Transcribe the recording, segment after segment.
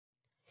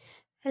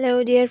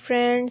Hello, dear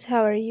friends.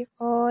 How are you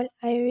all?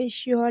 I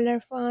wish you all are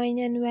fine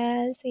and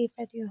well, safe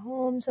at your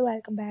home. So,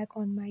 welcome back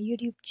on my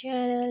YouTube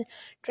channel,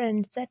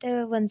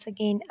 Trendsetter. Once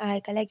again, I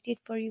collected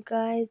for you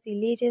guys the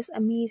latest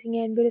amazing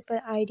and beautiful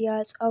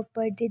ideas of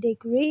birthday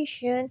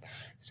decoration.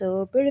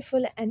 So,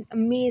 beautiful and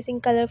amazing,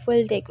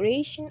 colorful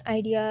decoration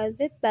ideas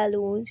with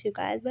balloons you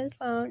guys will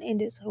find in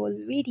this whole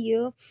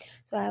video.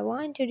 So I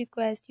want to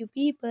request you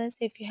people,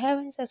 if you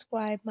haven't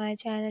subscribed my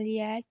channel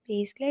yet,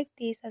 please click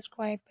the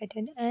subscribe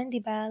button and the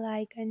bell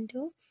icon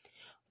too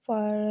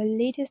for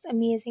latest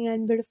amazing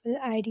and beautiful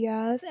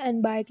ideas.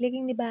 And by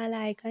clicking the bell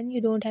icon, you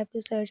don't have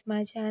to search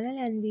my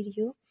channel and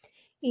video.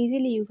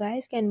 Easily you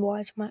guys can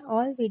watch my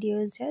all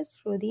videos just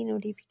through the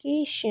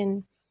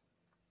notification.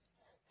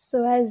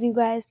 So as you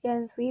guys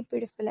can see,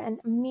 beautiful and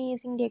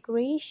amazing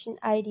decoration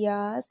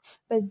ideas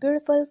with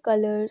beautiful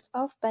colors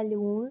of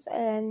balloons,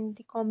 and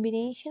the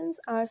combinations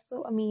are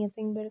so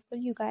amazing beautiful.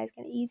 You guys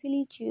can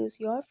easily choose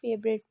your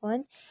favorite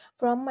one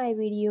from my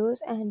videos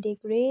and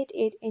decorate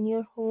it in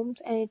your homes,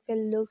 and it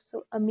will look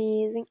so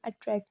amazing,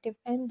 attractive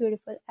and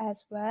beautiful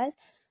as well.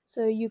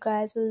 So you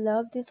guys will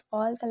love this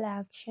all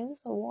collection,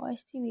 so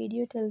watch the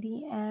video till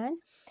the end.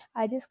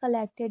 I just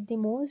collected the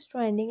most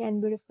trending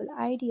and beautiful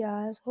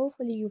ideas.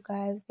 Hopefully, you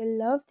guys will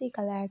love the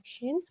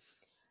collection,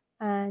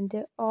 and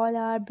all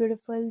our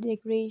beautiful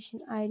decoration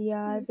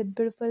ideas with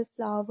beautiful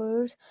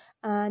flowers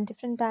and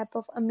different type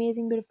of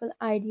amazing beautiful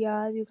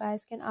ideas. You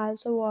guys can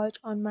also watch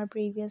on my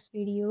previous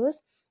videos.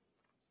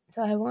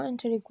 So I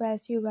want to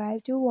request you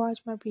guys to watch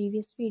my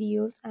previous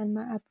videos and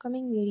my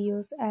upcoming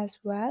videos as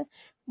well.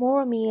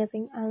 More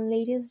amazing and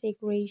latest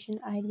decoration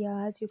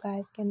ideas you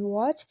guys can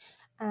watch.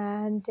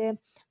 And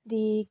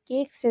the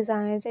cakes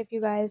designs, if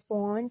you guys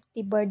want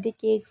the birthday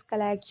cakes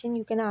collection,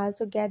 you can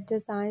also get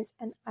designs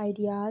and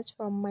ideas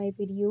from my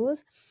videos.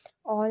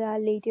 All our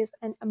latest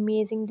and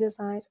amazing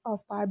designs of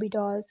Barbie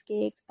dolls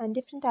cakes and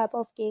different type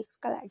of cakes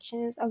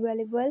collection is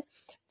available.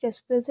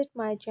 Just visit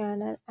my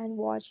channel and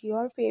watch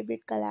your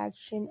favorite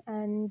collection,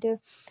 and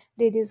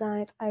the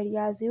designs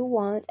ideas you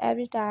want.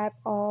 Every type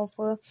of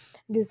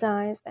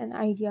designs and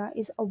idea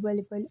is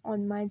available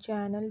on my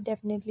channel.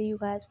 Definitely you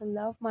guys will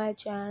love my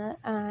channel,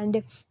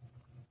 and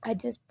I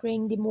just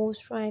bring the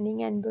most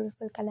trending and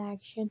beautiful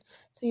collection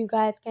so you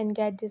guys can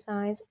get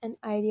designs and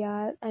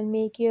ideas and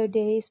make your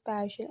day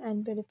special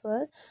and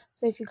beautiful.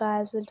 So if you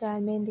guys will tell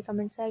me in the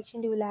comment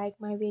section, do you like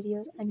my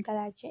videos and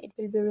collection? It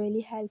will be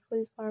really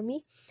helpful for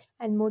me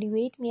and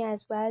motivate me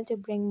as well to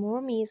bring more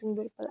amazing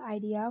beautiful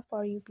idea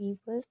for you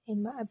people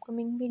in my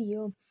upcoming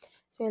video.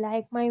 So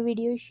like my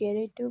video, share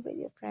it too with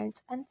your friends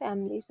and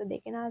family so they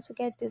can also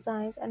get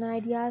designs and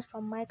ideas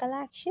from my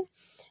collection.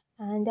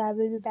 And I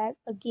will be back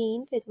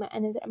again with my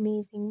another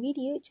amazing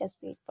video. Just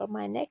wait for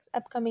my next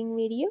upcoming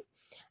video,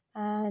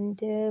 and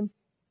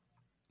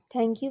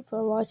thank you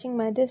for watching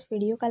my this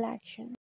video collection.